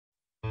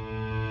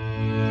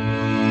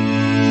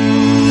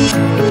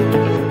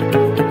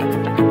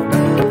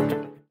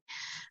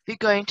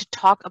going to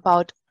talk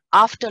about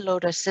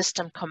Afterloader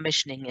System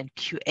Commissioning in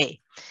QA.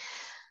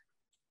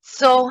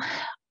 So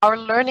our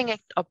learning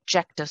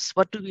objectives,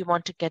 what do we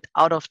want to get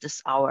out of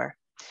this hour?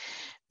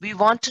 We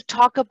want to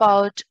talk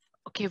about,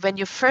 okay, when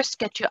you first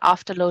get your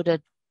Afterloader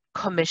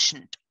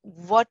commissioned,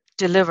 what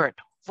delivered?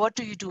 What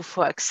do you do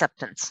for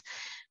acceptance?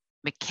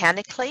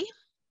 Mechanically,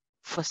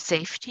 for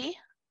safety,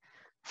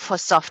 for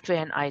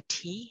software and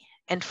IT,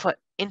 and for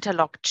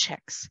interlock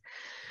checks.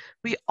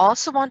 We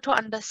also want to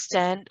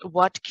understand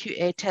what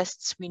QA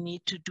tests we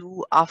need to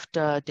do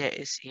after there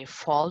is a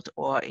fault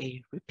or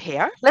a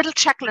repair. Little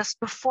checklist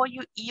before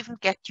you even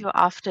get your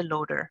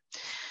Afterloader.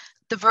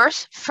 The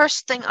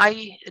first thing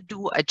I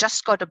do, I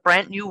just got a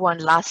brand new one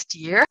last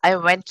year. I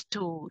went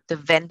to the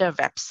vendor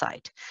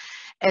website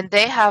and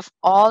they have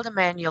all the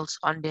manuals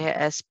on there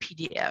as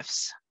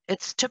PDFs.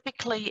 It's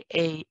typically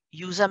a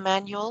user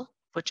manual,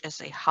 which is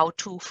a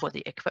how-to for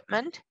the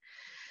equipment.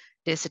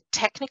 There's a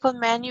technical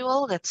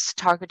manual that's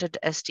targeted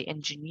as the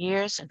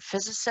engineers and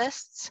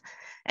physicists.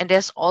 And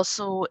there's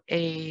also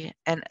an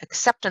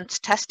acceptance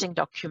testing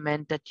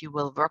document that you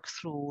will work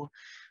through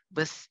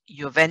with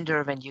your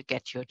vendor when you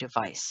get your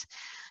device.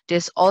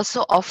 There's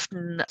also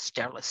often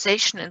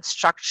sterilization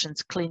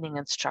instructions, cleaning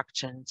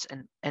instructions,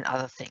 and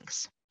other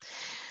things.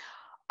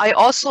 I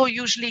also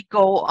usually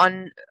go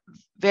on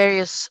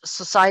various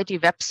society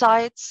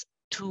websites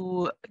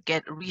to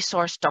get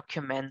resource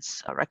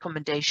documents,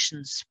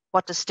 recommendations,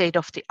 what the state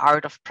of the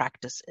art of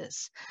practice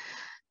is.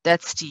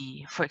 That's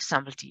for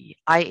example, the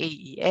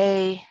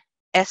IAEA,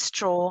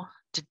 ESTRO,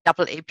 the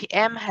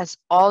AAPM has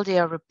all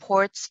their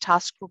reports,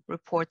 task group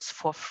reports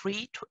for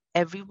free to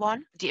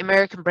everyone. The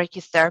American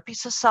Brachytherapy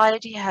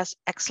Society has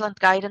excellent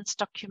guidance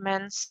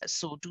documents,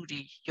 so do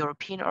the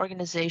European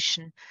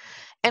organization.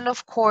 And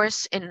of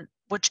course, in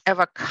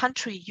whichever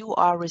country you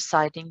are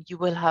residing, you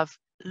will have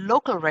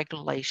local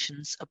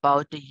regulations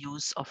about the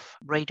use of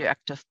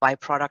radioactive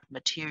byproduct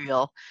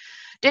material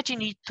that you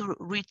need to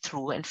read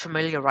through and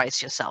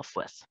familiarize yourself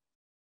with.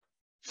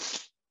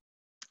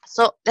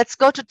 So let's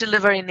go to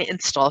delivery and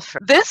install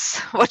first. This,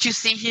 what you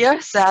see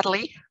here,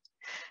 sadly,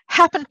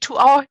 happened to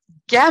our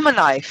Gamma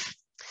knife.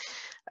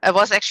 It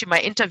was actually my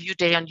interview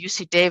day on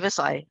UC Davis.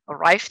 I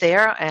arrived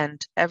there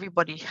and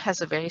everybody has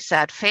a very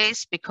sad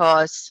face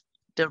because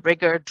the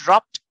rigger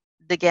dropped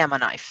the Gamma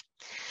knife.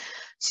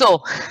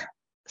 So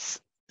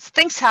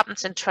things happen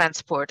in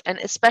transport, and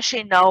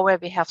especially now where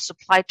we have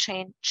supply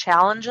chain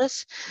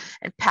challenges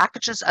and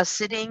packages are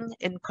sitting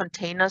in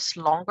containers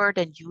longer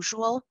than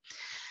usual,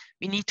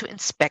 we need to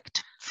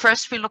inspect.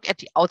 First, we look at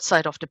the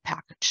outside of the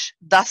package.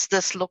 Does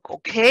this look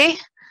okay?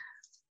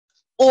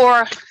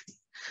 Or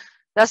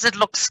does it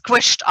look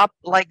squished up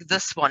like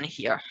this one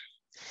here?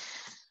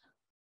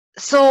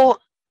 So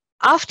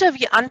after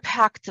we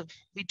unpack,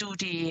 we do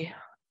the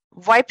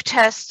wipe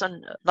test,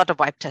 and not a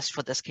wipe test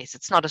for this case,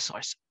 it's not a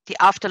source, the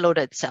Afterloader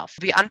itself.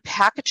 We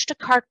unpackage the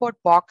cardboard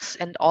box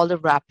and all the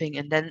wrapping,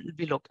 and then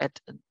we look at,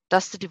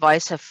 does the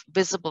device have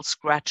visible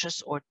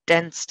scratches or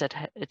dents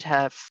that it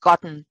have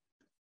gotten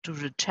to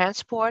the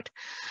transport?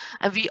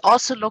 And we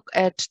also look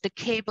at the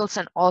cables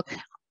and all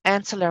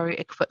ancillary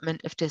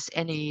equipment if there's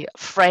any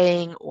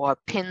fraying or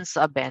pins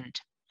are bent.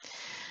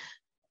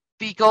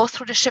 We go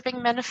through the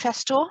shipping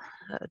manifesto.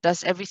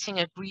 Does everything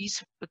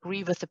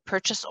agree with the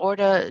purchase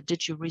order?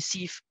 Did you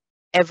receive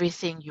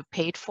everything you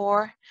paid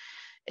for?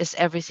 Is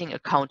everything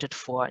accounted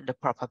for in the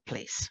proper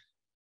place?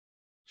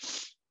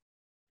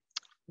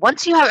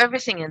 Once you have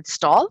everything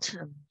installed,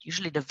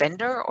 usually the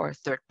vendor or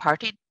third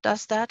party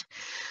does that,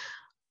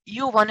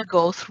 you want to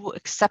go through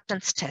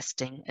acceptance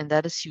testing, and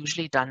that is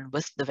usually done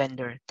with the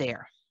vendor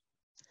there.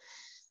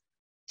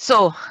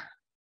 So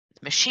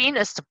the machine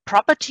is the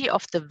property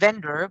of the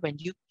vendor when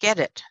you get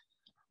it,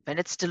 when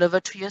it's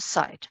delivered to your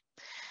site.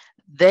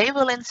 They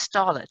will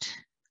install it.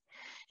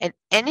 And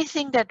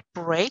anything that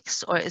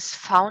breaks or is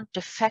found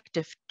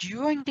defective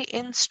during the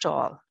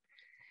install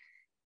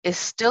is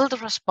still the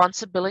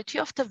responsibility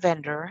of the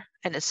vendor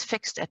and is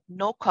fixed at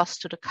no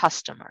cost to the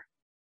customer.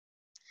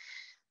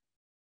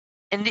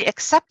 In the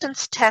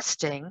acceptance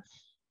testing,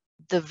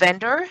 the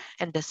vendor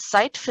and the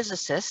site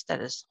physicist, that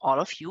is all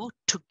of you,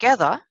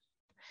 together,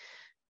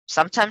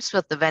 sometimes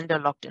with the vendor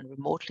logged in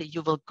remotely,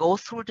 you will go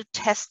through the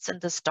tests in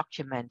this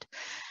document.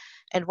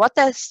 And what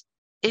this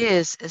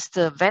is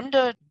the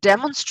vendor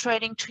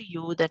demonstrating to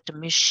you that the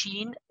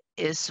machine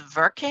is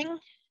working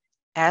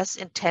as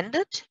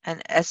intended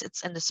and as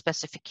it's in the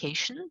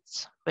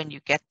specifications when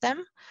you get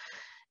them,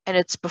 and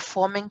it's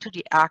performing to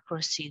the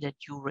accuracy that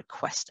you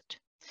requested.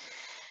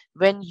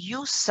 When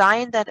you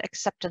sign that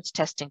acceptance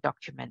testing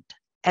document,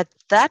 at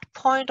that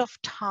point of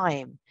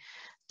time,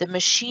 the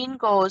machine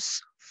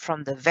goes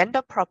from the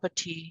vendor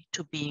property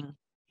to being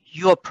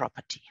your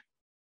property.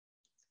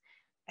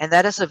 And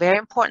that is a very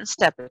important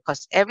step,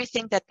 because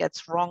everything that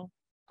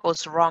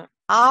goes wrong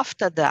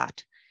after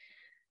that,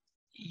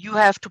 you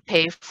have to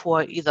pay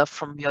for either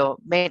from your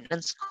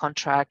maintenance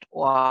contract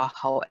or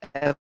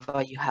however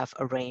you have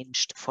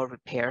arranged for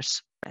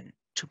repairs and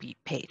to be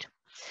paid.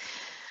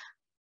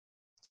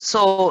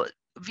 So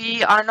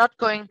we are not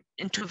going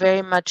into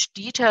very much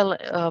detail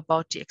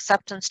about the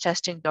acceptance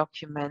testing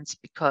documents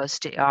because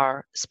they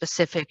are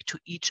specific to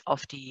each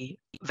of the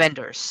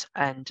vendors,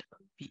 and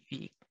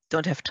we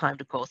don't have time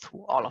to go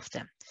through all of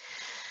them.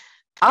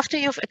 After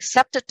you've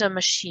accepted the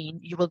machine,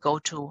 you will go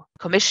to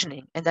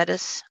commissioning, and that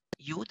is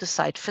you, the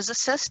site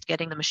physicist,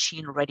 getting the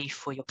machine ready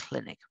for your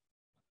clinic.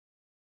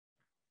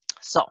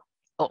 So,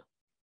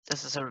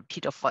 this is a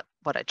repeat of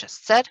what I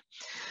just said.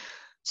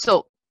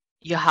 So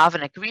you have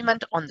an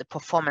agreement on the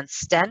performance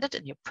standard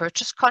in your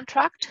purchase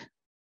contract.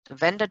 The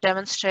vendor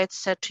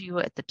demonstrates that to you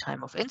at the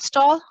time of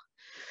install.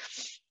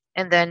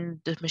 And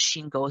then the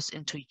machine goes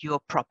into your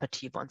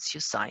property once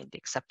you sign the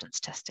acceptance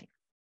testing.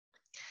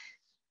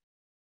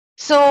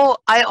 So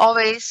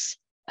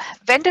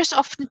vendors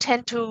often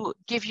tend to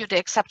give you the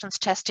acceptance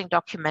testing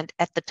document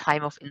at the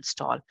time of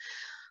install.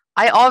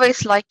 I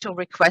always like to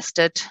request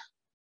it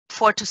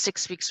 4 to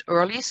 6 weeks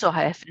early, so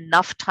I have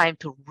enough time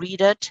to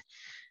read it,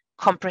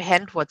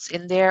 comprehend what's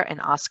in there, and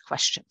ask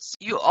questions.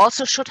 You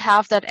also should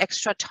have that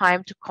extra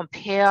time to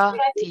compare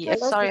the,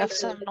 sorry, I have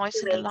some noise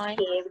in the line.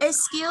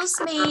 Excuse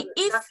me,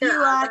 if you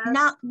are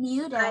not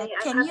muted,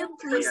 can you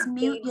please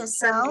mute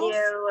yourself?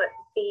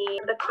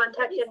 The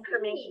contact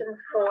information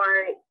for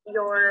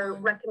your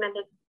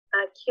recommended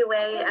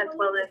QA as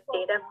well as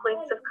data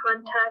points of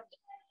contact.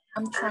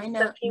 I'm trying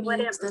to mute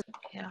this.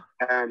 Yeah.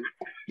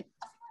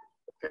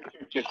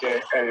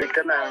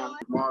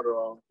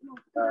 Tomorrow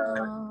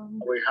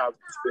we have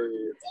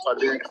the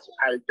colleagues.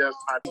 I just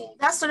had.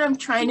 That's what I'm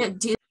trying to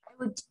do.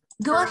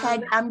 Go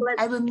ahead. I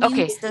will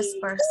mute this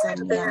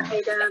person. Yeah.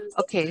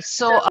 Okay.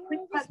 So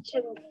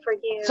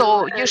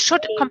you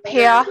should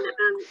compare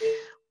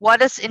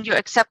what is in your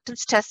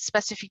acceptance test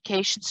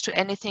specifications to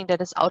anything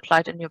that is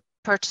outlined in your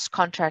purchase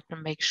contract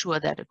and make sure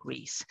that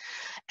agrees.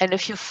 And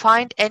if you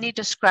find any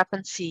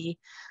discrepancy,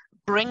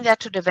 bring that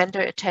to the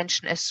vendor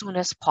attention as soon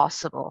as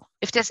possible.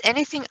 If there's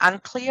anything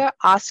unclear,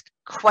 ask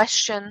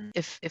question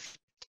if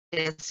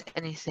there's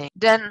anything.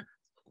 Then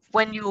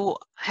when you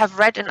have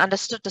read and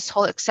understood this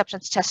whole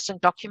acceptance testing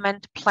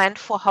document, plan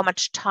for how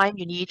much time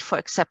you need for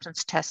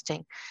acceptance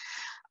testing.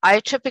 I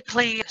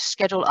typically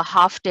schedule a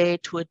half day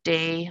to a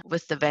day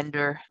with the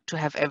vendor to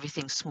have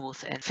everything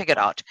smooth and figured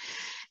out.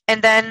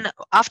 And then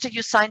after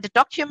you sign the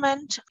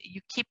document,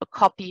 you keep a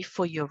copy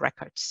for your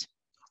records.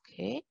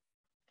 Okay.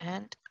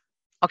 And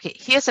okay,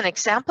 here's an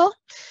example.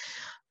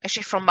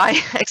 Actually, from my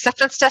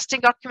acceptance testing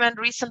document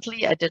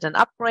recently, I did an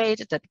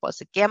upgrade that was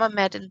a gamma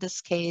med in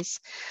this case.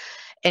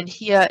 And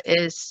here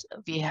is,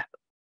 we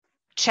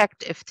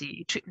checked if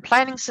the treatment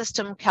planning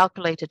system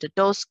calculated the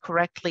dose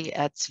correctly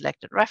at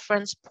selected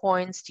reference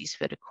points. These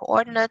were the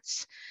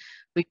coordinates.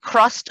 We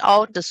crossed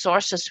out the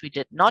sources we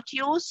did not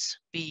use.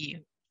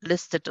 We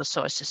listed the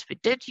sources we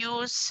did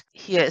use.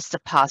 Here is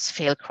the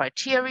pass-fail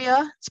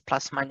criteria. It's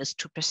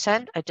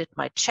 ±2%. I did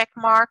my check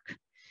mark.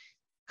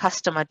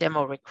 Customer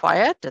demo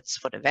required. That's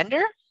for the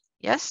vendor.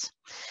 Yes.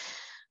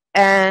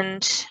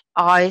 And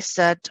I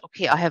said,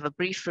 okay, I have a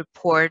brief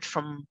report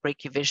from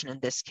Brachyvision in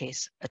this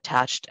case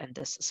attached, and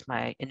this is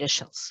my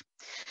initials.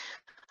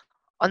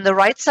 On the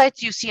right side,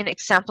 you see an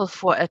example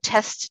for a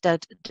test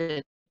that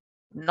did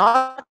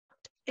not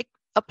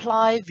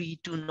apply. We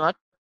do not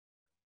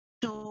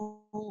do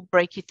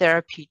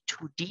brachytherapy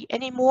 2D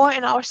anymore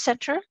in our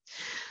center.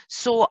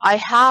 So I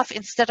have,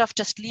 instead of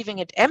just leaving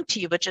it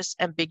empty, which is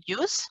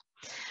ambiguous,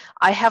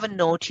 I have a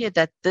note here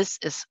that this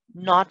is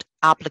not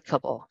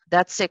applicable.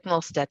 That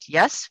signals that,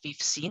 yes, we've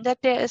seen that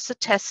there is a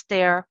test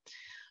there,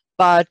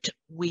 but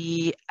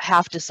we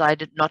have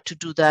decided not to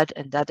do that,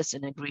 and that is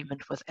in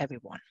agreement with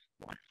everyone.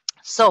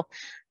 So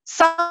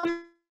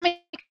some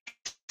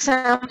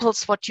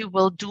examples what you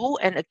will do,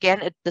 and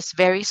again, this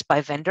varies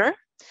by vendor.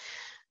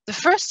 The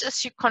first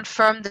is you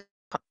confirm the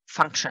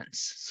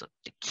functions. So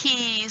the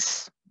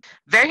keys,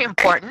 very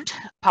important,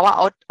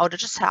 power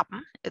outages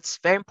happen. It's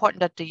very important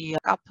that the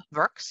app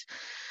works.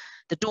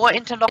 The door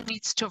interlock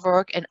needs to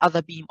work and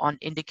other beam on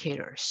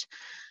indicators.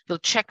 You'll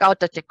check out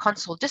that the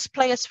console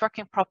display is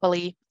working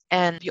properly.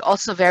 And you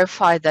also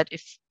verify that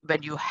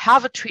when you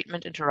have a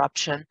treatment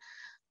interruption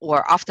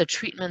or after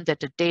treatment, that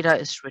the data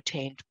is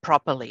retained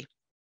properly.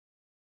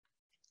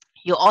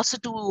 You also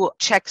do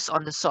checks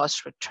on the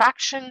source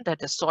retraction, that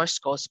the source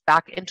goes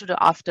back into the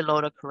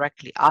afterloader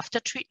correctly after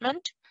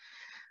treatment,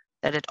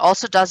 that it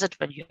also does it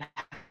when you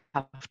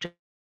have to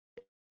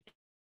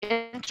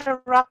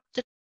interrupt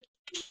the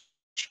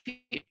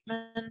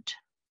treatment.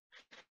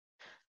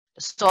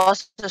 The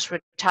source is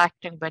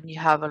retracting when you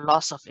have a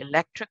loss of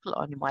electrical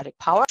or pneumatic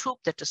power tube,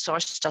 that the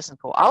source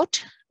doesn't go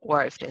out,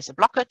 or if there's a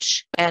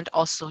blockage. And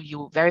also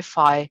you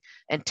verify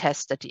and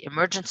test that the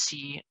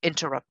emergency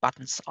interrupt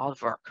buttons all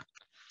work.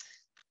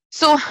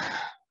 So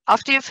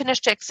after you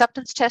finish the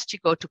acceptance test, you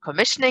go to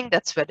commissioning.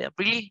 That's where the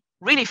really,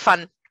 really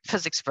fun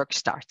physics work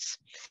starts.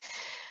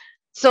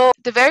 So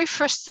the very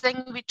first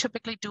thing we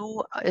typically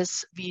do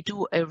is we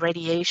do a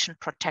radiation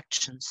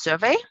protection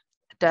survey.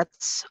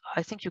 That's,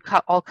 I think you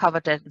all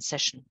covered that in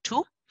session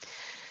 2.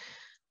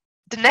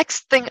 The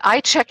next thing I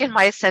check in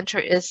my center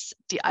is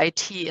the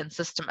IT and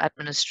system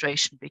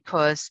administration,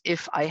 because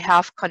if I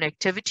have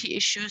connectivity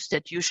issues,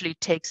 that usually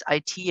takes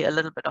IT a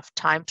little bit of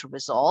time to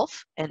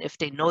resolve. And if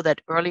they know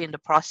that early in the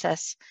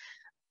process,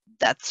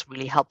 that's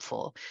really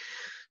helpful.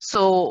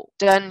 So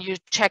then you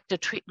check the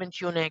treatment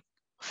unit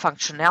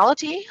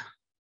functionality,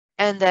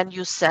 and then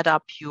you set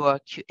up your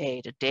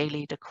QA, the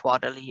daily, the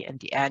quarterly, and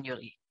the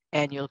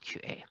annual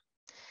QA.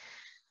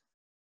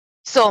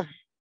 So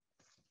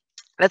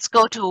let's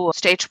go to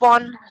stage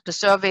 1, the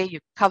survey you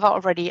cover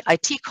already,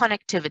 IT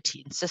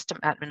connectivity and system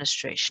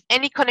administration.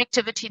 Any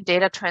connectivity and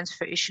data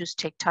transfer issues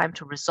take time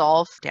to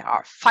resolve. There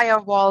are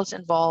firewalls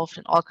involved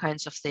and all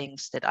kinds of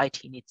things that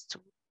IT needs to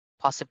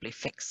possibly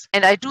fix.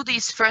 And I do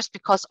these first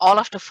because all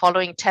of the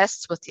following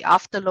tests with the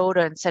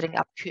Afterloader and setting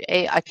up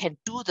QA, I can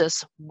do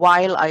this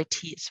while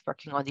IT is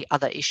working on the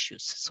other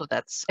issues. So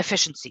that's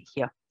efficiency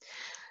here.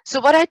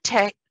 So what I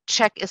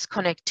check is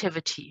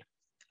connectivity.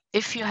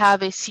 If you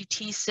have a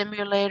CT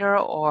simulator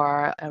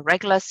or a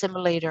regular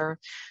simulator,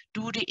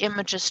 do the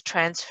images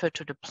transfer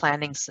to the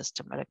planning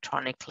system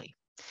electronically?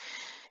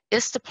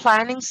 Is the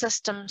planning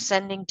system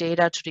sending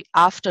data to the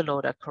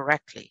Afterloader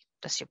correctly?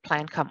 Does your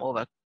plan come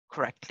over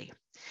correctly?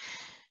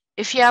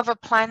 If you have a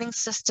planning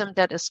system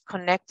that is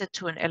connected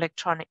to an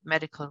electronic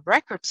medical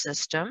record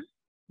system,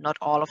 not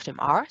all of them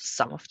are,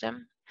 some of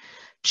them,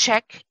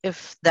 check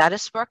if that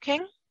is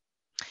working.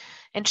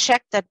 And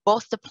check that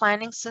both the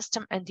planning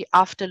system and the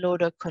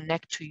Afterloader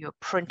connect to your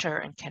printer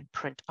and can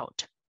print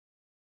out.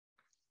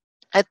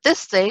 At this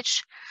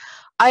stage,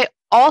 I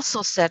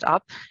also set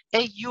up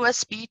a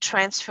USB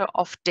transfer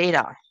of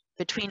data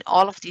between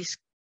all of these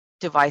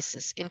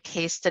devices in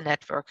case the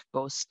network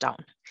goes down.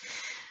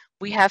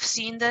 We have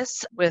seen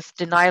this with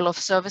denial of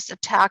service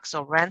attacks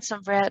or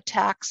ransomware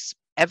attacks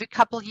every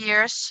couple of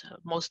years.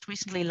 Most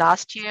recently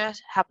last year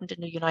happened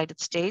in the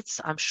United States.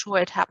 I'm sure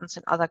it happens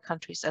in other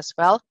countries as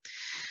well.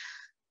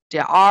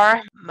 There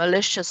are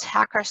malicious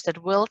hackers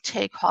that will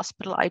take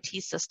hospital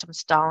IT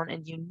systems down,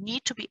 and you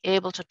need to be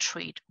able to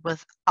treat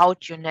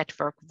without your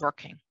network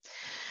working.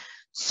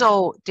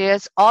 So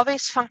there's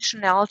always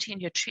functionality in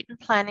your treatment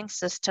planning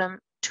system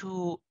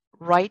to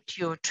write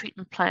your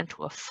treatment plan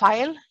to a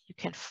file. You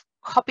can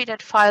copy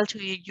that file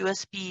to your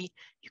USB.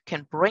 You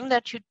can bring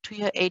that to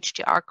your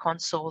HDR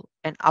console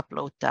and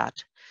upload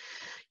that.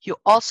 You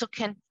also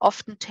can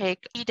often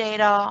take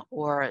e-data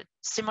or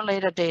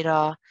simulator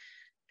data,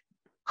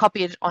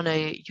 copy it on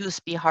a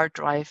USB hard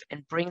drive,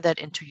 and bring that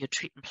into your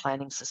treatment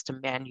planning system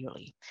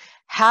manually.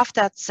 Have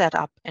that set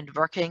up and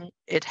working.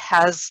 It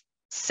has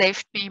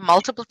saved me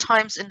multiple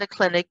times in the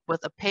clinic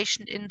with a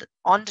patient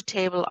on the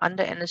table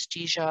under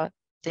anesthesia.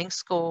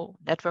 Things go,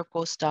 network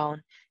goes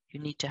down. You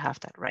need to have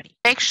that ready.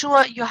 Make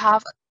sure you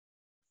have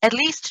at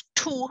least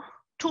two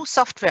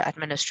software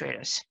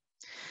administrators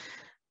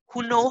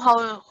who know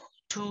how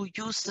to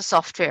use the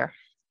software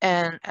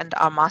and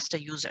are master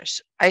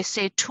users. I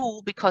say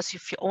 2 because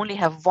if you only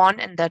have one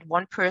and that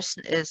one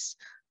person is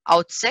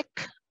out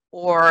sick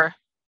or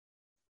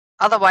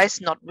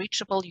otherwise not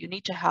reachable, you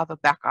need to have a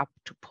backup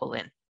to pull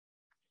in.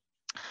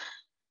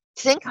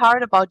 Think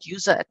hard about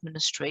user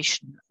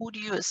administration. Who do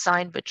you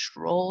assign which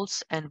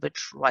roles and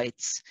which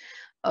rights?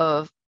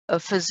 A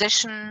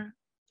physician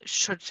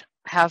should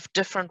have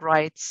different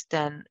rights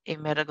than a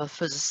medical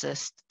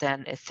physicist,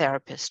 than a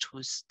therapist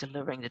who's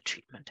delivering the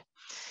treatment.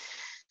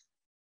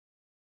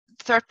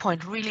 Third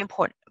point, really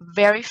important,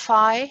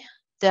 verify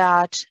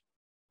that,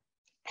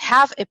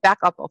 have a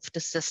backup of the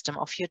system,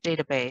 of your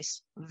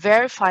database,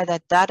 verify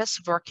that that is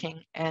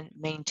working and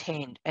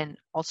maintained, and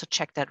also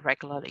check that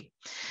regularly.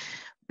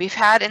 We've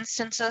had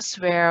instances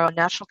where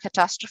natural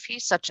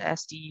catastrophes such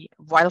as the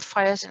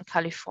wildfires in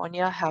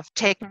California have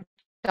taken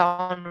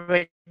down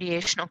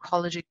radiation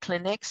oncology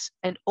clinics,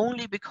 and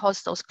only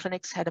because those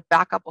clinics had a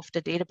backup of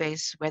the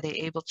database were they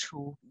able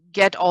to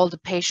get all the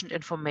patient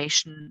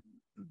information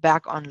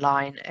back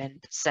online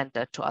and send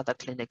that to other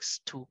clinics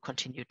to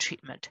continue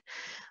treatment.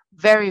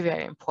 Very,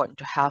 very important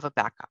to have a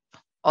backup.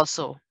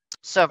 Also,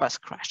 servers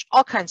crash,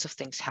 all kinds of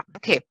things happen.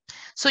 Okay,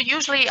 so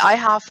usually I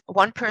have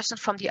one person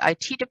from the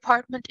IT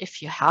department,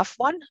 if you have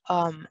one,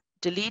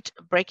 delete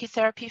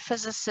brachytherapy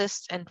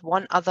physicist, and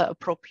one other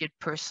appropriate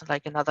person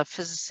like another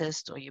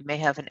physicist, or you may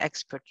have an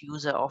expert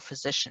user or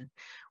physician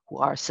who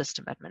are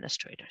system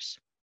administrators.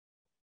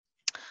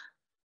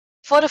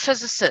 For the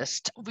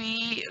physicist,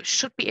 we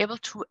should be able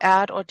to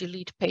add or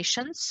delete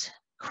patients,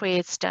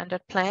 create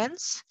standard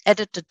plans,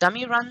 edit the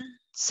dummy run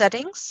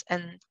settings,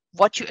 and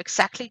what you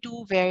exactly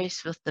do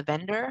varies with the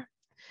vendor.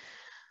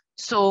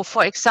 So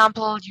for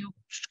example, you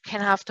can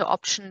have the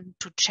option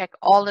to check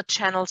all the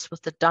channels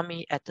with the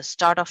dummy at the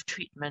start of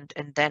treatment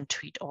and then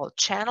treat all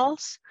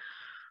channels.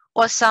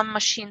 Or some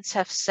machines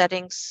have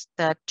settings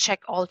that check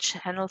all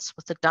channels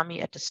with the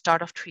dummy at the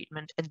start of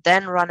treatment and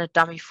then run a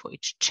dummy for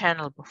each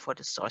channel before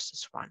the source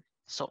is run.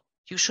 So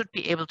you should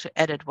be able to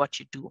edit what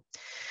you do.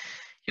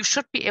 You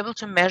should be able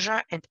to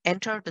measure and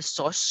enter the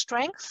source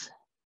strength,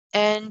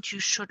 and you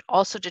should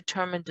also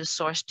determine the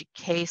source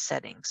decay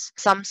settings.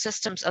 Some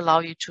systems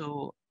allow you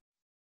to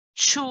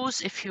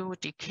choose if you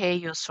decay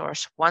your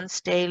source once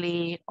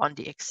daily on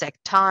the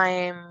exact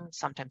time.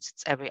 Sometimes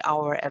it's every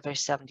hour, every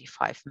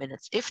 75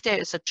 minutes. If there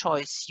is a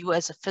choice, you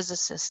as a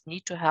physicist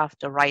need to have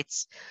the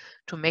rights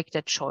to make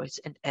that choice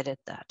and edit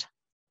that.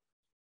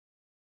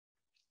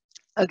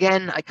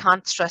 Again, I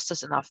can't stress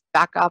this enough.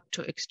 Backup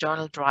to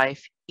external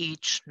drive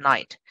each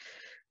night.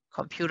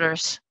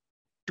 Computers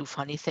do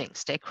funny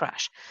things, they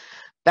crash.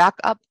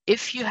 Backup,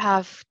 if you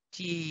have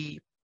the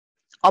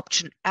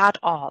option at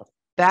all,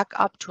 back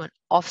up to an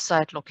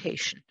offsite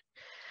location.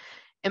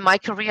 In my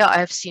career, I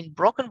have seen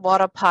broken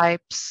water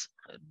pipes,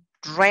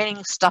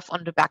 draining stuff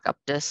on the backup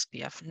disk. We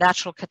have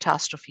natural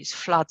catastrophes,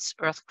 floods,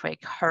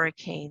 earthquake,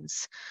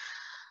 hurricanes,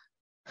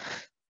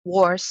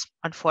 wars,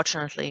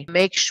 unfortunately.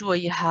 Make sure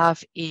you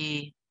have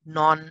a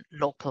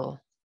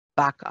non-local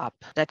backup.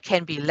 That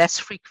can be less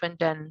frequent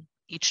than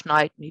each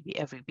night, maybe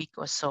every week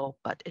or so,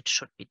 but it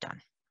should be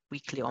done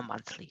weekly or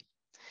monthly.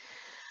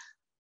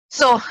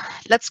 So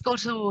let's go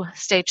to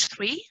stage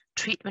 3,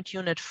 treatment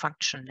unit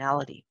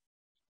functionality.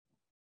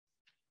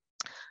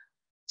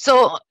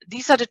 So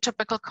these are the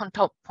typical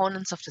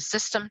components of the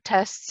system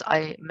tests.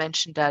 I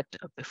mentioned that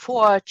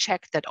before.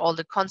 Check that all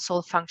the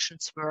console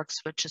functions work,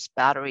 switches,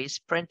 batteries,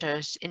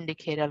 printers,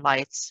 indicator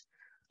lights,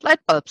 light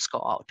bulbs go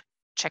out.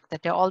 Check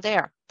that they're all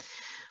there.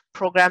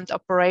 Programmed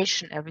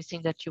operation,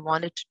 everything that you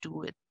wanted to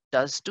do, it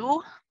does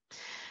do.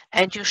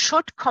 And you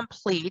should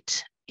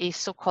complete a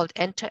so-called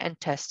end-to-end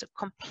test, a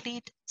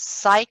complete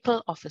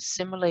cycle of a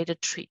simulated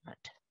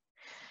treatment.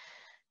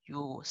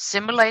 You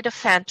simulate a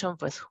phantom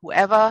with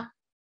whoever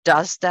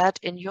does that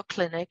in your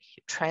clinic.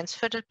 You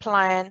transfer the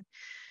plan,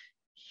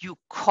 you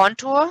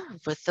contour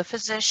with the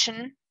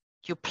physician,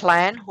 you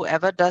plan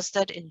whoever does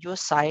that in your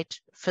site,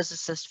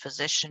 physicist,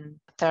 physician,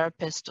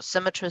 therapist,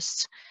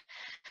 dosimetrist.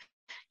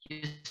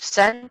 You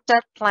send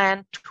that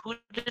plan to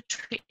the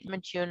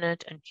treatment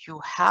unit and you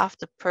have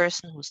the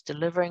person who's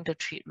delivering the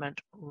treatment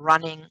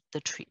running the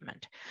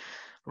treatment.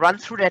 Run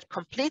through that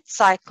complete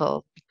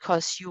cycle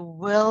because you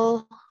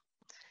will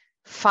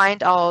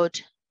find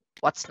out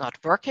what's not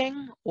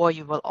working, or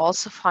you will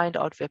also find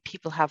out where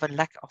people have a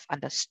lack of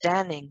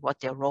understanding what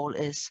their role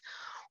is,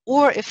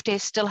 or if they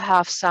still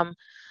have some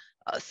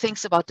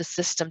things about the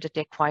system that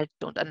they quite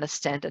don't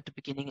understand at the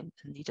beginning and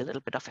need a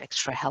little bit of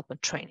extra help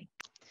and training.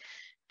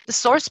 The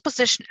source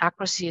position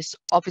accuracy is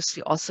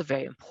obviously also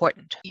very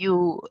important.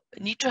 You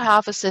need to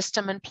have a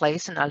system in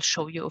place, and I'll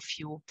show you a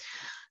few,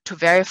 to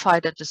verify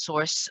that the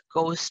source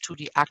goes to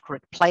the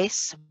accurate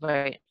place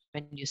when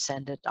you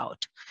send it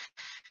out.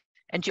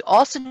 And you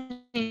also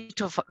need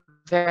to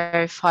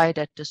verify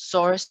that the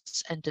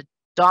source and the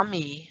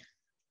dummy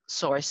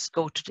source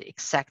go to the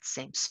exact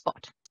same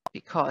spot.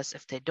 Because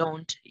if they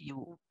don't,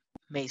 you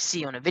may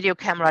see on a video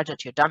camera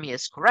that your dummy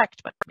is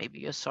correct, but maybe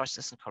your source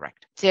isn't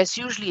correct. There's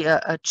usually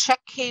a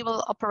check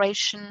cable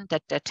operation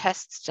that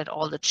tests that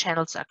all the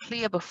channels are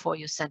clear before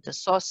you send the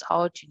source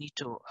out. You need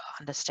to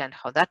understand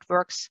how that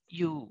works.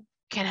 You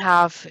can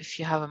have, if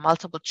you have a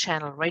multiple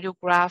channel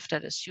radiograph,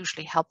 that is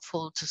usually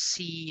helpful to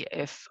see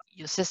if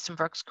your system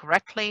works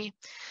correctly.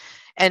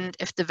 And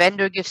if the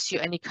vendor gives you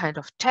any kind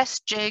of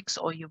test jigs,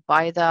 or you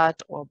buy that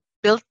or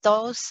build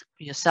those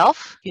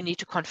yourself, you need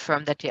to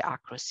confirm that the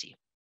accuracy.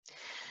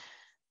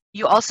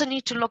 You also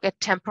need to look at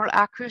temporal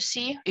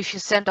accuracy. If you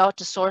send out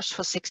the source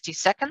for 60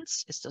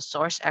 seconds, is the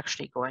source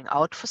actually going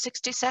out for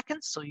 60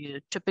 seconds? So you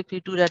typically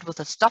do that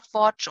with a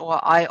stopwatch,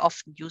 or I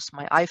often use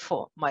my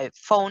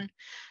phone.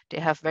 They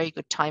have very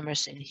good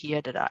timers in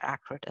here that are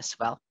accurate as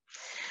well.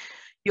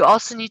 You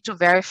also need to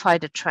verify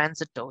the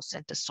transit dose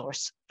and the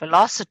source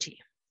velocity,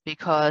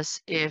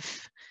 because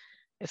if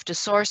the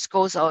source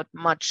goes out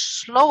much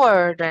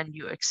slower than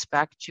you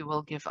expect, you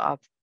will give up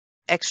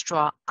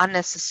extra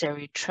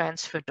unnecessary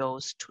transfer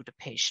dose to the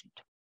patient.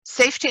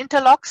 Safety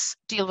interlocks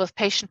deal with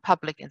patient,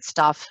 public, and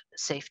staff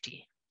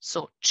safety.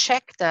 So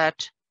check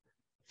that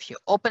if you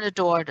open the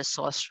door, the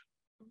source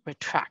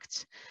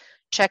retracts.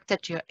 Check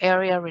that your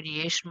area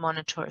radiation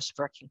monitor is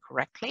working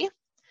correctly,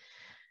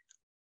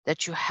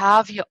 that you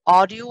have your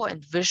audio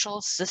and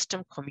visual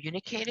system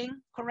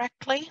communicating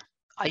correctly.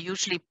 I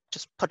usually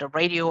just put a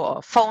radio or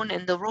a phone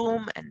in the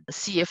room and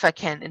see if I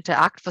can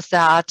interact with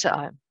that.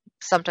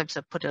 Sometimes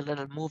I put a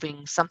little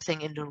moving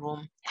something in the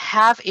room.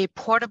 Have a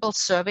portable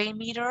survey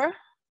meter,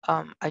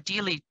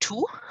 ideally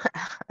 2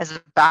 as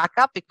a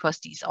backup, because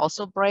these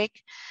also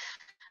break,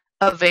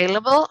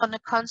 available on the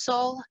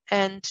console,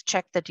 and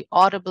check that the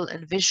audible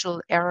and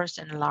visual errors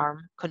and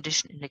alarm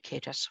condition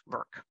indicators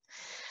work.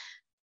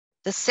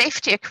 The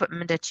safety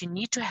equipment that you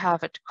need to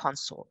have at the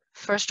console.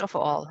 First of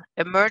all,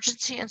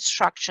 emergency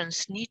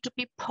instructions need to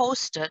be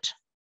posted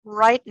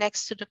right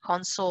next to the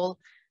console,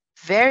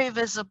 very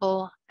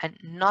visible and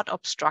not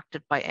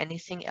obstructed by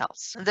anything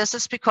else. And this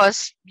is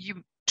because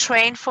you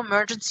train for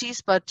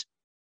emergencies, but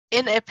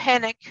in a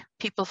panic,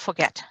 people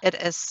forget.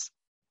 It's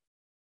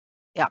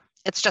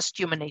just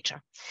human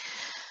nature.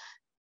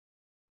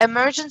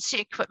 Emergency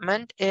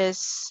equipment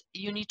is,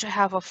 you need to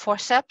have a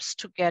forceps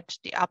to get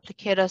the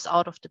applicators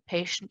out of the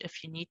patient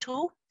if you need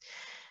to.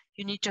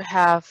 You need to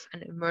have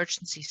an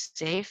emergency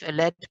safe, a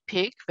lead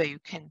pig, where you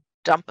can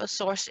dump a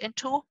source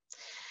into.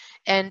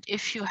 And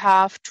if you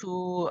have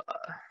to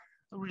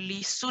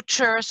release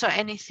sutures or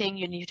anything,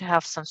 you need to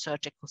have some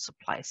surgical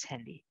supplies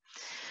handy.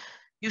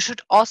 You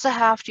should also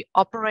have the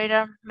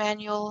operator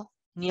manual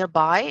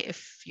nearby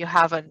if you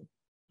have a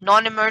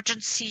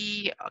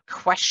non-emergency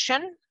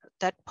question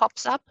that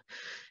pops up.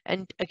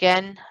 And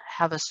again,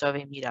 have a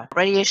survey meter.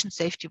 Radiation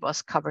safety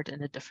was covered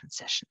in a different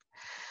session.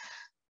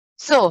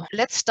 So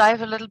let's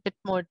dive a little bit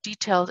more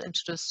detailed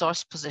into the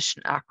source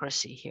position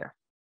accuracy here.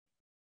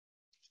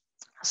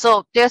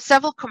 So there are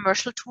several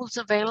commercial tools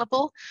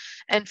available,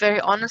 and very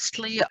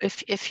honestly,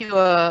 if you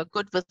are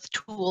good with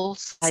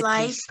tools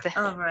like these,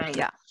 all right.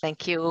 Yeah,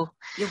 thank you.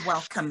 You're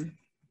welcome.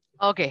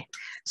 Okay,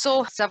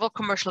 so several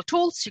commercial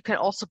tools. You can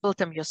also build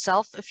them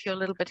yourself if you're a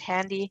little bit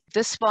handy.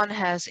 This one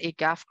has a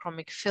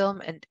graphchromic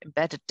film and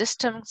embedded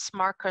distance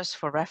markers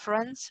for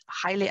reference,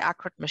 highly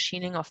accurate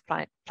machining of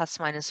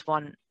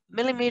 ±1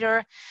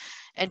 millimeter,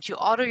 and you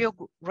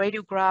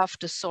auto-radiograph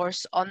the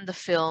source on the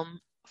film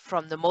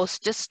from the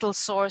most distal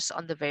source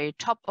on the very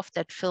top of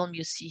that film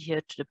you see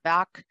here to the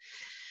back.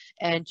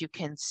 And you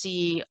can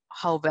see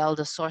how well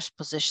the source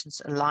positions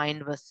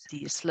align with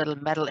these little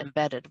metal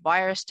embedded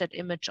wires that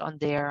image on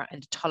there,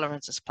 and the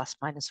tolerance is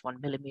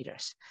 ±1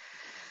 millimeters.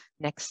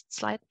 Next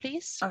slide,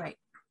 please. All right.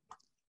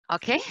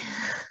 Okay.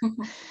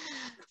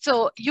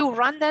 So you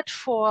run that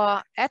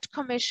at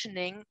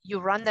commissioning, you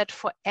run that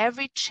for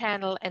every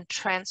channel and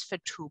transfer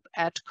tube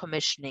at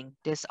commissioning.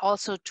 There's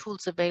also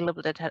tools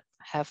available that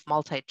have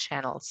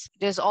multi-channels.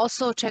 There's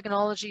also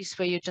technologies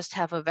where you just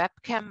have a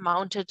webcam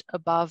mounted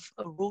above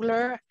a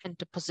ruler, and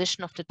the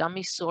position of the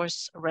dummy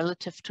source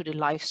relative to the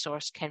live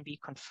source can be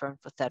confirmed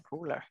with that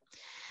ruler.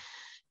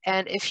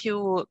 And if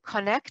you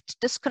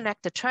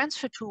disconnect the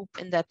transfer tube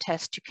in that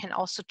test, you can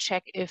also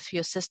check if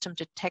your system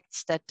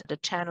detects that the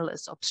channel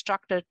is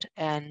obstructed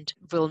and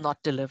will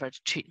not deliver the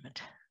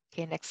treatment.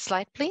 Okay, next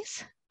slide,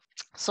 please.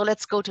 So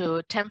let's go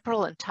to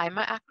temporal and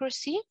timer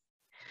accuracy.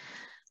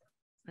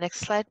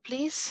 Next slide,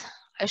 please.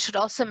 I should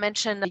also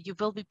mention that you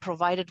will be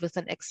provided with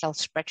an Excel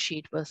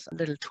spreadsheet with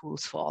little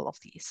tools for all of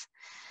these.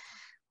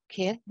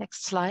 Okay,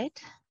 next slide.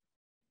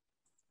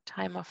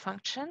 Timer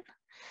function.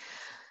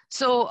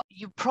 So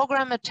you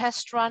program a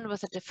test run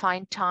with a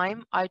defined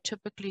time. I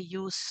typically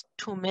use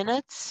 2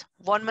 minutes.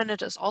 1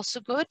 minute is also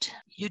good.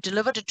 You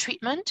deliver the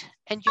treatment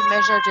and you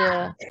measure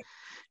the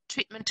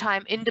treatment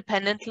time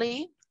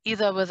independently,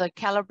 either with a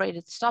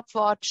calibrated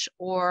stopwatch,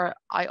 or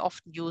I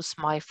often use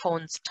my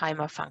phone's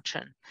timer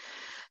function.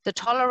 The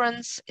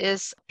tolerance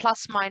is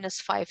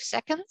 ±5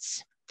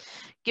 seconds.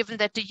 Given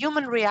that the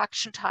human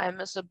reaction time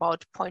is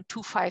about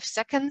 0.25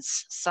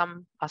 seconds,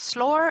 some are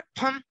slower,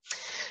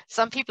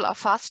 some people are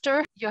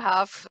faster. You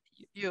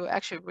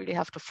actually really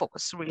have to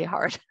focus really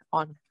hard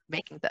on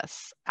making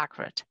this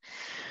accurate.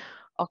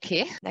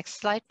 Okay,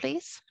 next slide,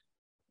 please.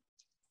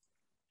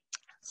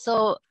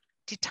 So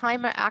the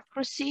timer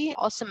accuracy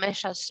also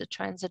measures the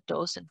transit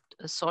dose and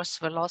source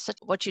velocity.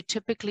 What you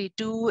typically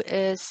do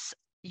is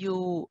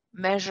you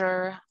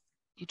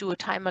do a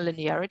timer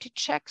linearity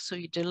check. So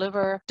you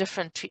deliver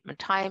different treatment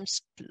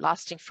times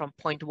lasting from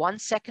 0.1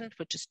 second,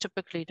 which is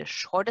typically the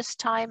shortest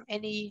time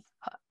any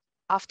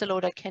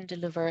afterloader can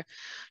deliver,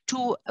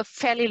 to a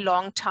fairly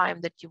long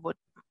time that you would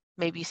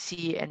maybe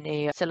see in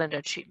a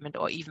cylinder treatment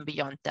or even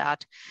beyond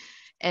that.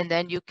 And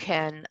then you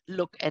can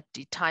look at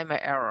the timer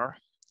error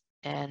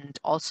and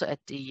also at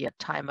the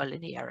timer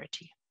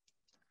linearity.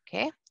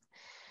 Okay.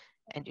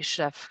 And you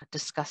should have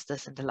discussed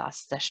this in the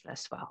last session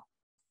as well.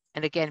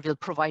 And again, we'll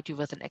provide you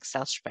with an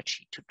Excel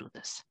spreadsheet to do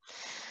this.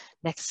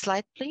 Next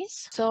slide,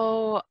 please.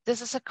 So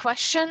this is a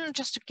question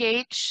just to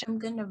gauge. I'm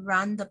going to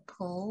run the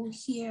poll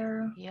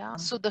here. Yeah,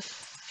 so the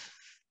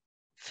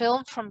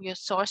film from your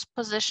source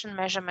position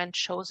measurement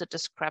shows a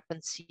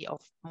discrepancy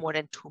of more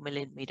than 2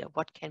 millimeters.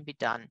 What can be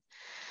done?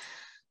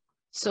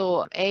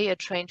 So a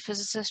trained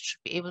physicist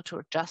should be able to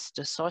adjust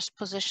the source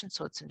position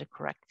so it's in the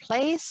correct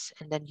place,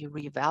 and then you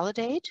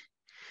revalidate.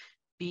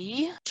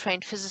 B,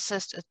 trained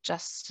physicist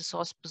adjusts the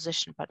source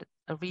position, but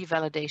a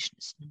revalidation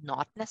is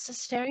not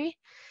necessary.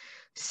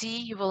 C,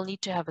 you will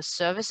need to have a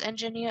service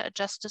engineer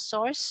adjust the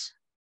source,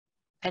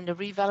 and a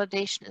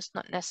revalidation is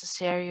not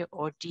necessary.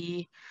 Or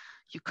D,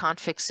 you can't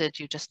fix it,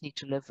 you just need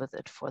to live with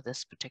it for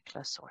this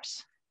particular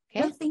source.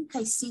 Okay. I don't think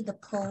I see the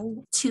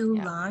poll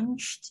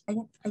launched. I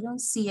don't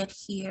see it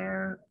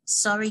here.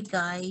 Sorry,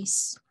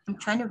 guys. I'm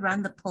trying to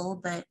run the poll,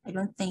 but I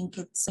don't think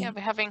it's... Yeah,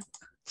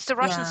 it's the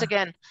Russians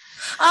again.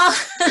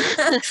 Oh,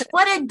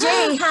 what a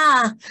day,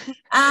 huh?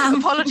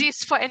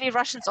 Apologies for any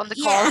Russians on the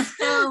call.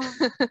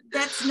 No,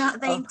 that's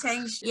not the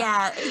intention.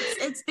 Yeah,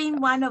 it's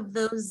been one of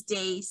those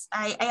days.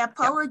 I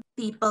apologize,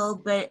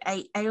 people, but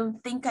I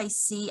don't think I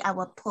see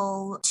our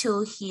poll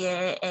tool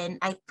here, and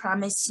I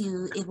promise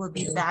you it will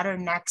be better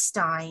next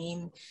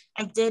time.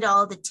 I did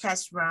all the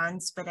test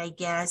runs, but I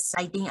guess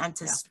I didn't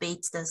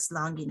anticipate this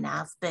long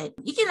enough. But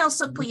you can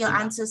also put your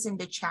answers in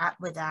the chat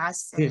with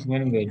us. Yes,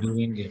 when we're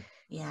doing it.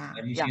 Yeah.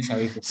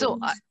 So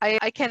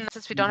I can,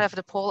 since we don't have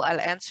the poll, I'll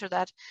answer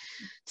that.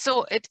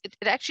 So it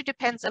actually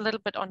depends a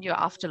little bit on your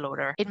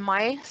afterloader. In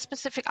my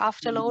specific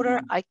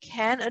afterloader, I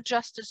can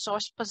adjust the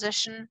source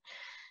position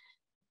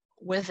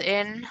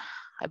within,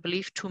 I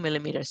believe, 2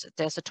 millimeters.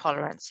 There's a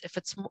tolerance. If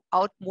it's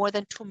out more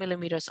than 2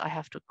 millimeters, I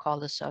have to call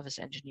the service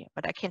engineer,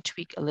 but I can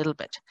tweak a little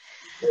bit.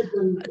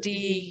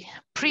 The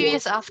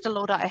previous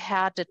afterloader I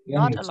had did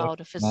not allow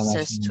the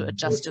physicist to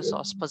adjust the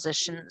source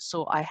position,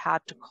 so I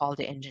had to call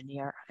the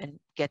engineer and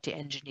get the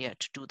engineer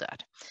to do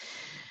that.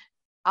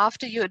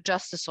 After you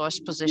adjust the source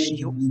position,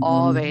 you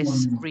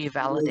always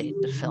revalidate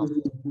the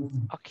film.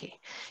 Okay,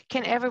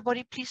 can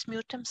everybody please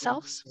mute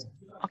themselves?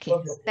 Okay,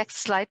 next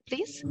slide,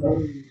 please.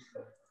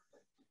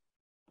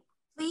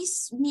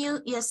 Please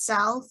mute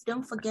yourself.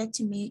 Don't forget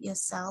to mute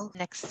yourself.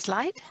 Next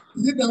slide.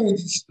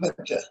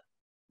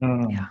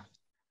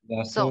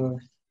 Yeah. So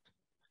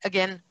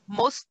again,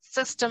 most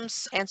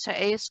systems, answer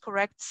A is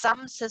correct.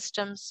 Some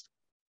systems,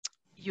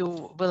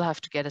 you will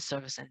have to get a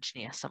service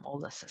engineer, some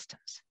older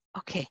systems.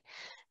 Okay,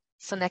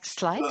 so next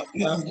slide.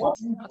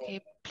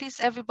 Okay,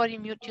 please everybody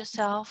mute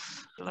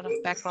yourself. A lot of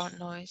background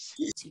noise.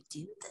 To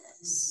do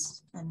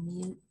this and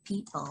mute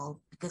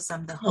people because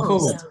I'm the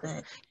host.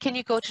 But can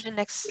you go to the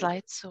next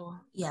slide? So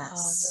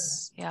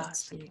yes, yeah,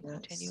 so we can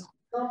continue.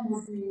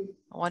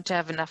 I want to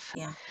have enough.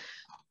 Yeah.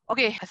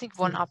 Okay, I think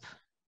one up.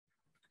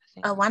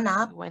 I think one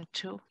up. You went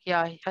two.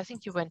 Yeah, I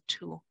think you went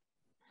two.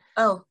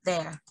 Oh,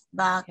 there.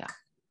 Back. Yeah.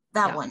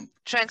 That one.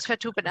 Transfer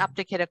tube and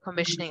applicator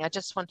commissioning. I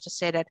just want to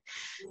say that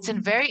it's a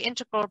very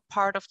integral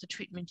part of the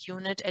treatment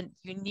unit, and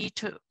you need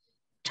to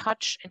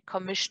touch and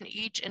commission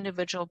each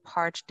individual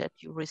part that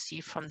you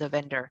receive from the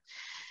vendor.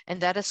 And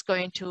that is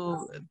going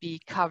to be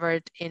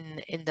covered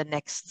in the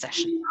next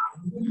session.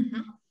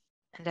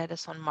 And that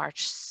is on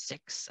March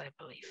 6th, I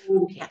believe.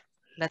 Okay,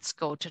 let's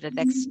go to the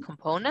next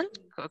component,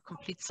 a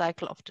complete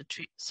cycle of the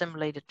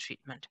simulated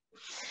treatment.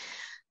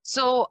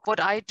 So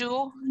what I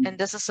do, and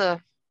this is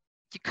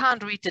you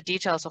can't read the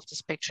details of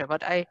this picture,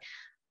 but I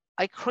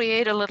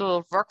create a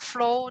little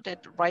workflow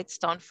that writes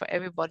down for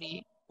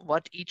everybody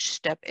what each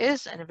step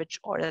is and in which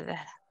order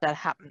that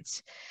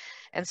happens.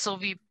 And so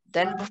we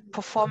then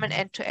perform an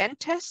end-to-end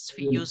test.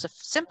 We use a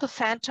simple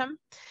phantom,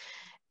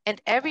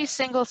 and every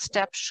single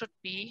step should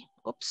be,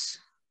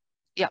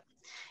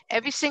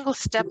 every single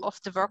step of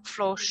the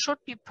workflow should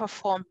be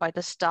performed by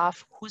the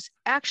staff who's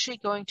actually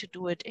going to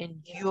do it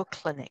in your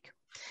clinic.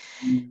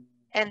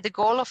 And the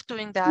goal of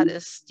doing that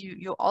is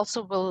you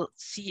also will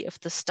see if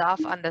the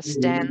staff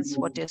understands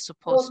what they're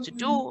supposed to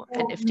do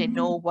and if they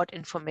know what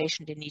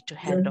information they need to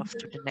hand off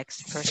to the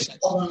next person.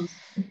 Now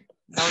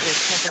the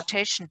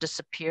presentation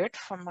disappeared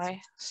from my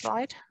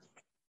slide.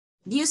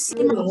 Do you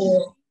see?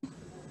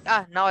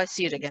 Now I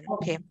see it again.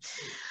 Okay.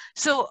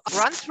 So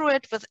run through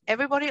it with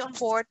everybody on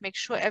board, make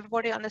sure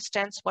everybody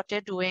understands what they're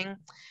doing,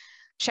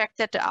 check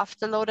that the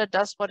afterloader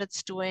does what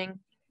it's doing,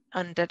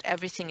 and that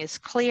everything is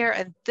clear.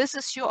 And this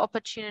is your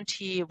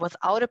opportunity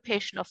without a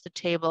patient off the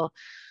table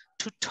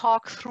to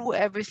talk through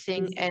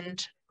everything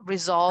and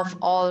resolve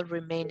all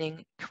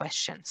remaining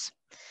questions.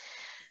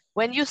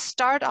 When you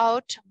start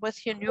out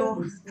with your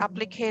new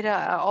applicator,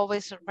 I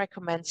always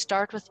recommend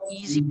start with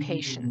easy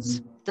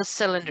patients, the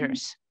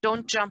cylinders.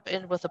 Don't jump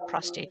in with a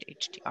prostate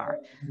HDR.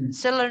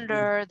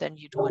 Cylinder, then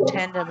you do a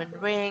tandem and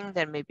ring,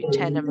 then maybe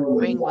tandem and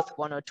ring with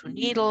 1 or 2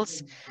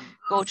 needles,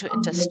 go to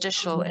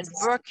interstitial and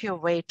work your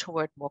way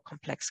toward more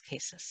complex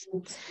cases.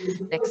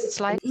 Next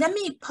slide. Let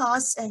me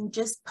pause and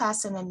just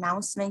pass an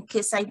announcement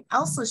because I'm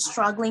also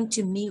struggling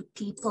to mute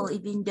people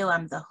even though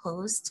I'm the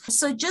host.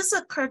 So just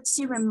a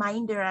courtesy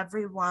reminder,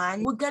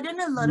 everyone, we're getting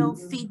a lot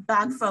of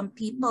feedback from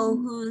people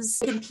whose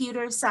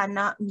computers are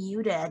not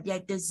muted,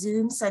 like the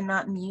Zooms are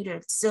not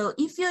muted. So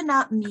if you're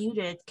not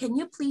muted, can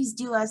you please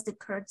do us the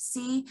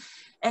courtesy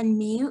and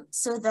mute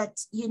so that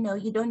you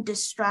don't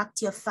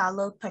distract your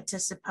fellow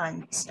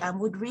participants? I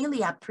would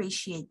really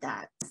appreciate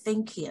that.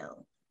 Thank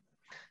you.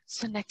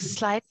 So next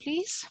slide,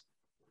 please.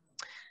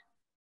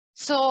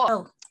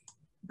 So,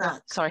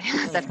 sorry,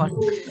 that one.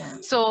 Yeah.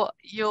 So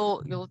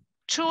you'll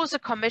choose a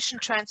commission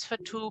transfer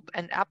tube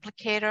and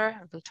applicator.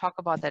 We'll talk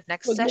about that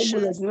next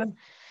session.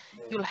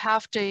 You'll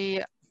have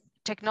the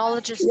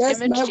technologist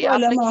image the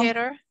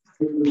applicator.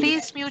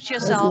 Please mute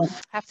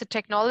yourself. Have the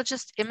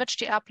technologist image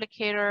the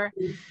applicator.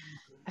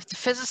 Have the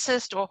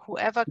physicist or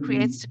whoever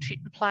creates the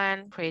treatment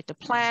plan create the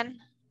plan,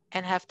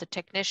 and have the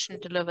technician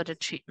deliver the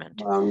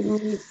treatment.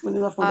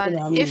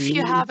 If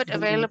you have it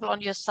available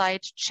on your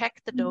site, check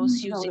the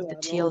dose using the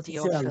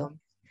TLDO film.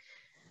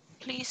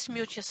 Please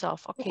mute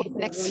yourself. Okay,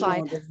 next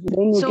slide.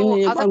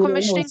 So other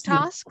commissioning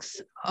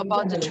tasks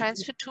about the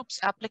transfer tubes,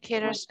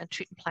 applicators, and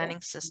treatment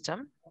planning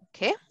system.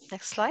 Okay,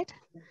 next slide.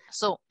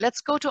 So let's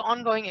go to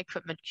ongoing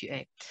equipment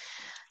QA.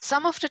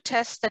 Some of the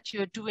tests that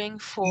you're doing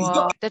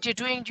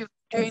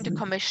during the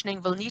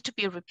commissioning will need to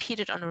be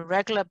repeated on a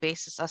regular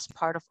basis as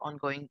part of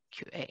ongoing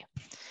QA.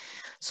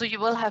 So you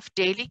will have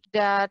daily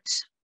that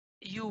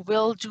you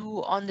will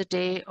do on the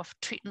day of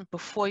treatment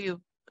before you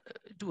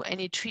do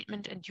any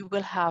treatment, and you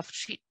will have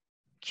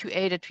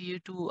QA that you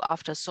do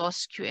after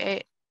source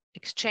QA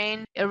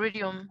exchange.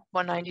 Iridium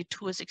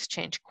 192 is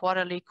exchanged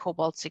quarterly,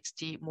 cobalt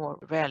 60 more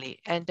rarely.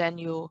 And then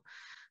you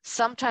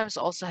sometimes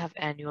also have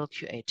annual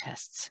QA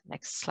tests.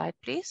 Next slide,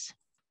 please.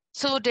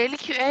 So daily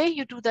QA,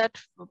 you do that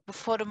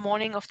before the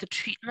morning of the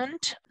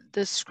treatment.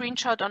 The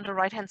screenshot on the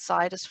right-hand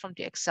side is from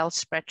the Excel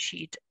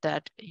spreadsheet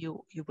that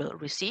you will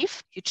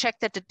receive. You check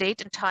that the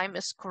date and time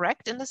is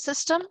correct in the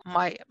system.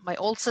 My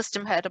old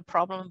system had a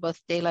problem with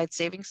daylight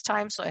savings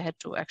time, so I had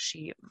to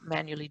actually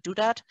manually do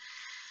that.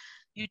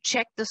 You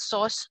check the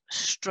source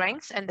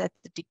strength and that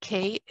the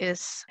decay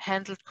is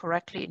handled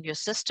correctly in your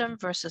system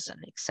versus an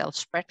Excel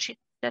spreadsheet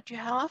that you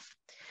have.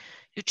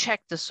 You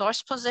check the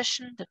source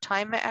position, the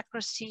timer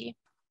accuracy,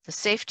 the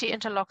safety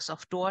interlocks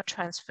of door,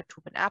 transfer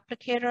tube, and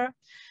applicator.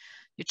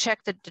 You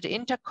check that the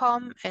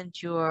intercom and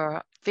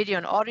your video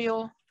and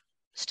audio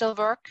still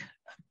work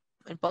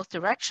in both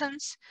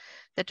directions,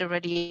 that the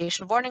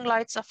radiation warning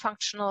lights are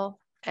functional,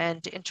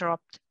 and the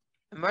interrupt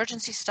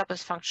emergency stop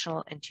is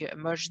functional, and your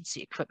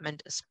emergency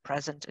equipment is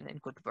present and in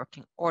good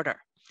working order.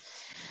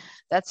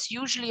 That's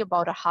usually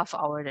about a half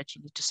hour that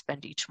you need to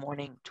spend each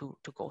morning to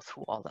go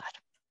through all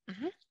that.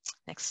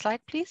 Next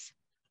slide, please.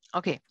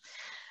 Okay.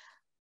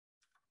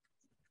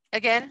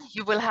 Again,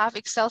 you will have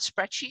Excel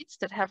spreadsheets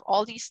that have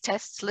all these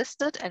tests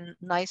listed and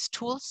nice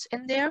tools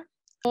in there.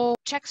 So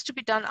checks to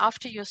be done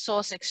after your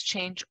source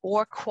exchange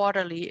or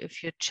quarterly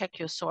if you check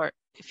your source,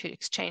 if you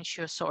exchange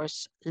your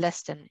source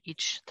less than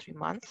each 3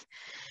 months.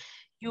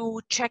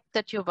 You check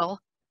that your well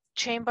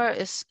chamber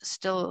is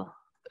still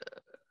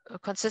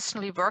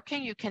consistently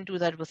working. You can do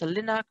that with a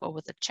Linac or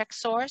with a check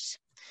source.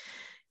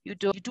 You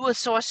do a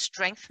source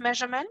strength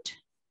measurement,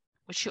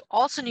 which you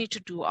also need to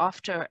do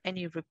after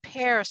any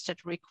repairs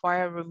that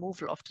require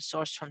removal of the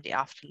source from the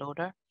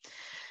afterloader.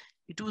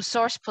 You do a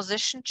source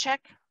position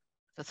check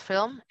with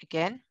film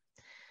again.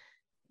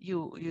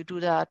 You do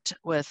that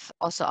with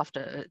also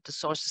after the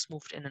source is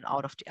moved in and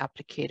out of the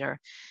applicator.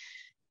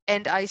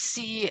 And I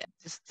see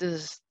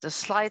the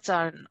slides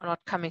are not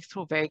coming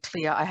through very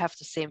clear. I have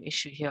the same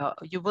issue here.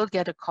 You will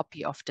get a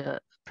copy of the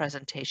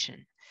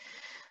presentation.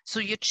 So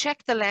you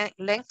check the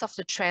length of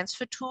the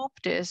transfer tube.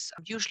 There's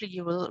usually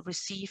you will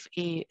receive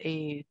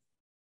a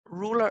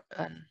ruler,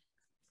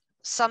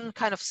 some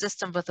kind of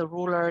system with a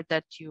ruler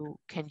that you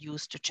can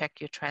use to check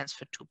your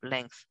transfer tube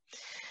length.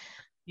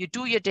 You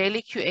do your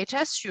daily QA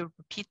tests, you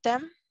repeat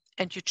them,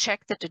 and you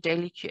check that the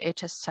daily QA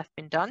tests have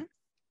been done.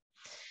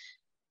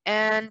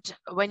 And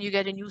when you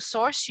get a new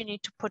source, you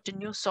need to put the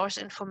new source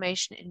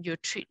information in your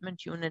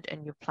treatment unit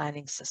and your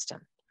planning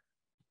system.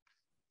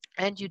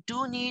 And you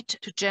do need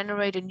to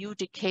generate a new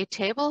decay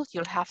table.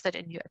 You'll have that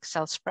in your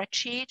Excel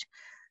spreadsheet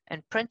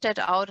and print that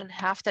out and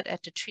have that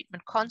at the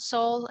treatment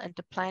console and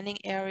the planning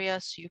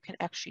area so you can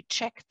actually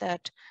check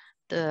that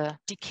the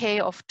decay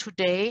of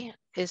today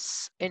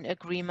is in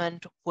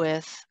agreement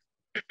with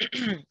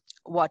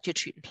what your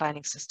treatment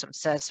planning system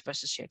says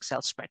versus your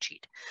Excel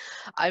spreadsheet.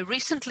 I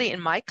recently in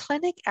my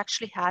clinic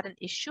actually had an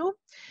issue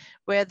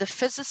where the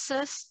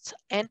physicist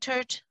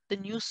entered the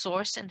new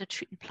source in the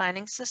treatment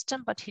planning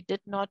system, but he did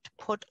not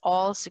put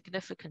all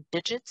significant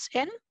digits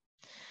in.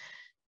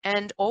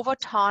 And over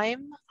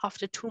time,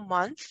 after 2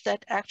 months,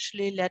 that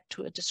actually led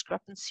to a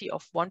discrepancy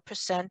of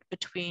 1%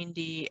 between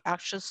the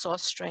actual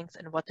source strength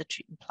and what the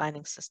treatment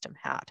planning system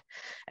had.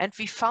 And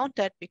we found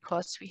that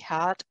because we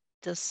had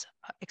this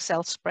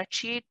Excel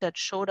spreadsheet that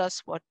showed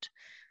us what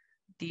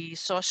the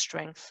source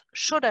strength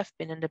should have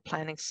been in the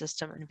planning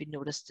system, and we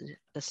noticed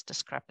this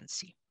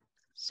discrepancy.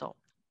 So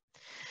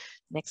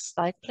next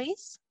slide,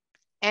 please.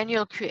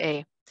 Annual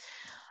QA.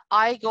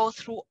 I go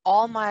through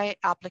all my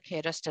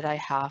applicators that I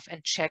have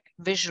and check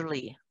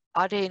visually.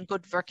 Are they in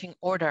good working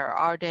order?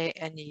 Are there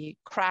any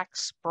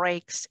cracks,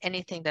 breaks,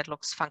 anything that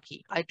looks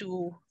funky? I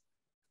do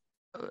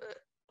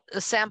a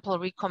sample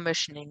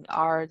recommissioning.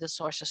 Are the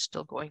sources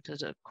still going to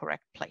the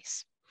correct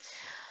place?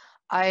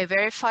 I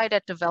verify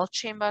that the well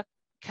chamber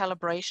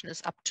calibration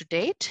is up to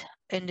date.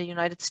 In the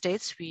United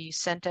States, we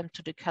send them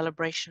to the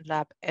calibration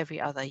lab every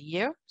other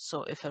year.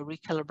 So if a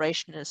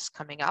recalibration is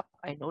coming up,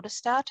 I notice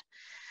that.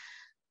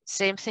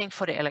 Same thing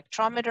for the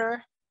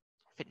electrometer.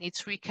 If it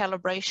needs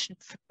recalibration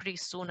pretty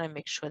soon, I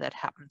make sure that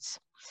happens.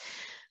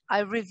 I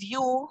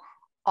review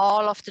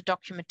all of the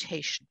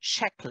documentation,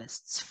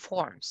 checklists,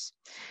 forms,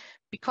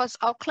 because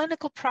our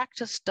clinical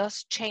practice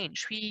does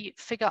change. We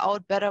figure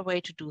out better way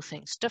to do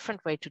things,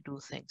 different way to do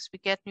things. We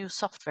get new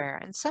software,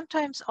 and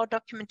sometimes our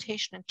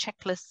documentation and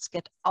checklists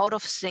get out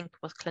of sync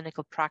with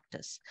clinical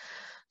practice.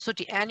 So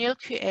the annual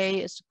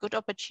QA is a good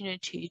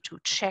opportunity to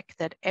check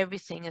that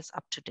everything is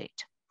up to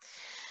date.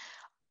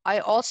 I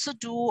also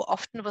do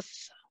often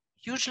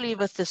usually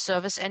with the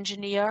service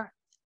engineer,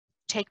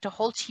 take the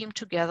whole team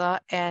together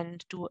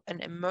and do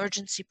an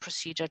emergency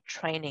procedure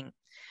training.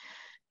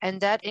 And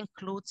that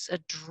includes a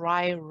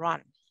dry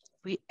run.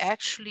 We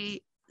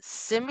actually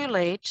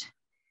simulate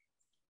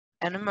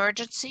an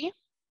emergency.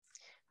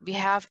 We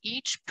have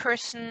each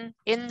person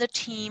in the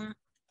team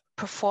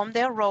perform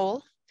their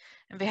role,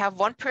 And we have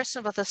one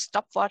person with a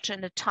stopwatch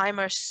and a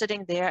timer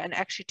sitting there and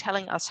actually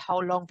telling us how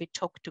long we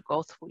took to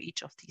go through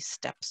each of these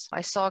steps. I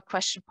saw a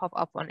question pop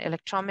up on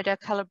electrometer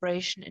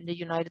calibration in the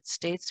United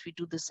States. We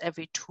do this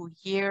every 2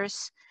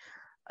 years.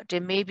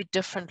 There may be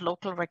different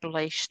local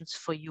regulations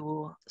for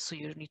you, so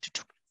you need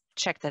to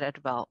check that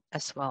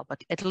as well,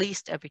 but at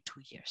least every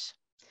 2 years.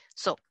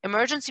 So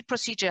emergency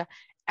procedure,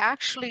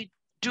 actually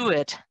do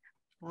it.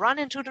 Run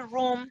into the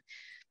room,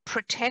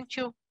 pretend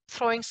you're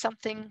throwing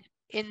something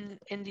in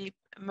the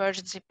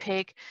emergency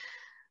pig,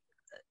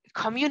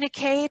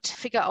 communicate,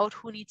 figure out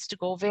who needs to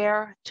go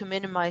where to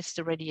minimize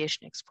the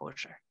radiation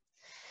exposure.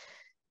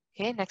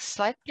 Okay, next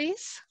slide,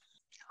 please.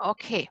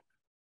 Okay.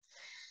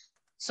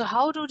 So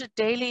how do the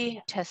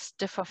daily tests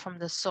differ from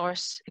the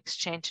source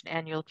exchange and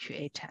annual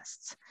QA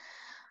tests?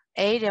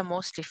 A, they're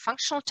mostly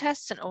functional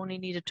tests and only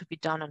needed to be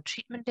done on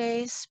treatment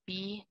days.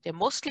 B, they're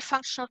mostly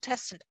functional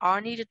tests and are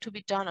needed to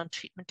be done on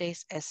treatment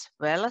days as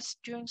well as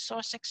during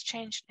source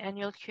exchange and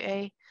annual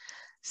QA.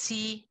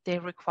 C, they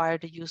require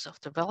the use of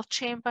the well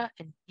chamber.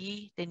 And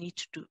D, they need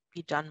to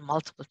be done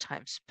multiple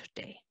times per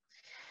day.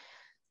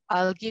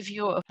 I'll give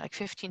you like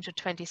 15 to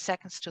 20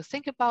 seconds to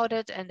think about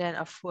it, and then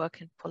Afua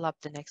can pull up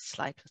the next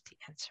slide with the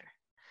answer.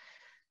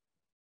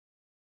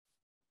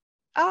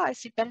 Ah, I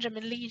see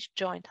Benjamin Lee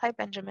joined. Hi,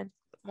 Benjamin.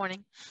 Good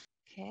morning.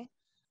 Okay.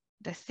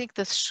 I think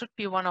this should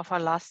be one of our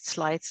last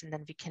slides, and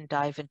then we can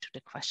dive into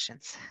the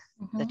questions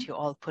that you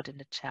all put in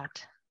the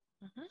chat.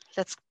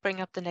 Let's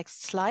bring up the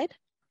next slide.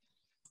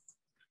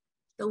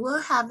 So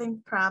we're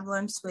having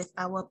problems with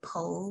our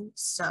poll,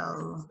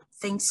 so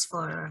thanks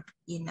for,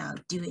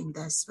 doing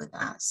this with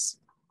us.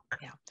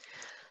 Yeah.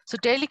 So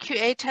daily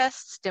QA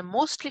tests, they're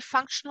mostly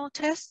functional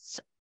tests,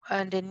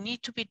 and they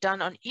need to be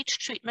done on each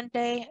treatment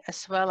day,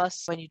 as well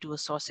as when you do a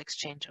source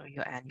exchange or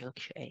your annual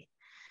QA.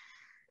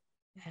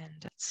 And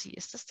let's see,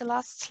 is this the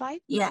last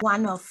slide? Yeah,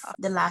 one of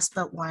the last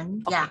but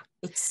one. Okay. Yeah,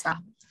 it's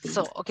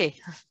so, okay,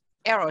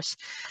 errors.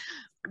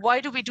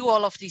 Why do we do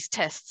all of these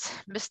tests?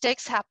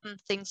 Mistakes happen,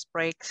 things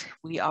break,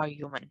 we are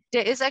human.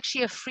 There is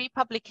actually a free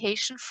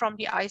publication from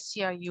the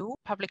ICRU,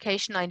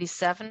 publication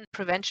 97,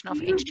 Prevention of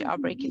HDR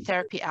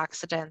Brachytherapy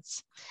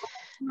Accidents.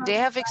 They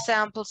have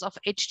examples of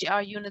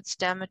HDR units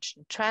damaged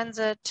in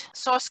transit,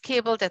 source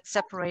cable that's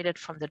separated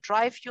from the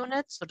drive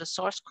unit, so the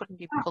source couldn't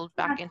be pulled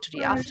back into the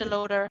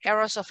afterloader,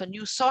 errors of a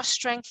new source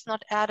strength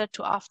not added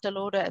to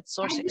afterloader at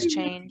source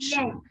exchange,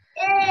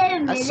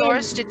 a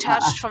source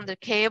detached from the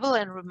cable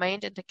and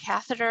remained in the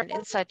catheter and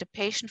inside the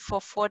patient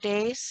for 4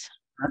 days.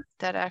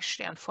 That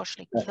actually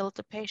unfortunately killed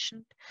the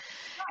patient.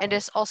 And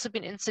there's also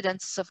been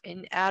incidences of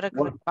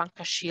inadequate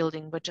bunker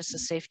shielding, which is a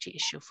safety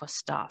issue for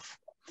staff.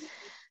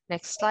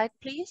 Next slide,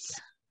 please.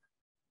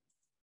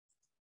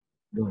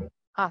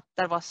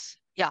 That was,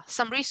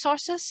 some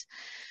resources.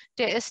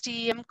 There is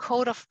the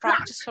Code of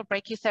Practice for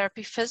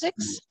Brachytherapy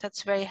Physics.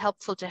 That's very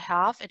helpful to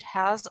have. It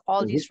has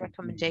all these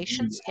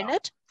recommendations in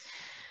it.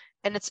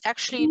 And it's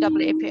actually,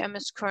 AAPM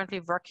is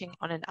currently working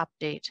on an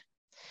update.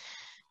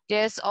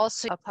 There's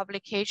also a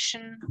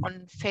publication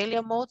on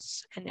failure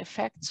modes and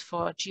effects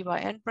for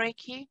GYN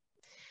brachy,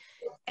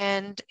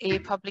 and a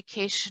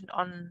publication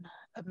on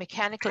a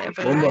mechanical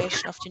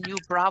evaluation of the new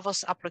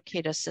Bravos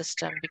applicator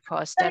system,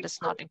 because that is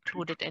not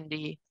included in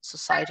the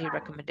society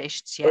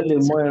recommendations yet.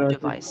 It's a new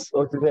device.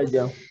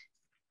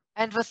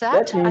 And with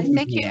that, I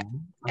thank you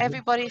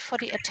everybody for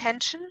the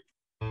attention.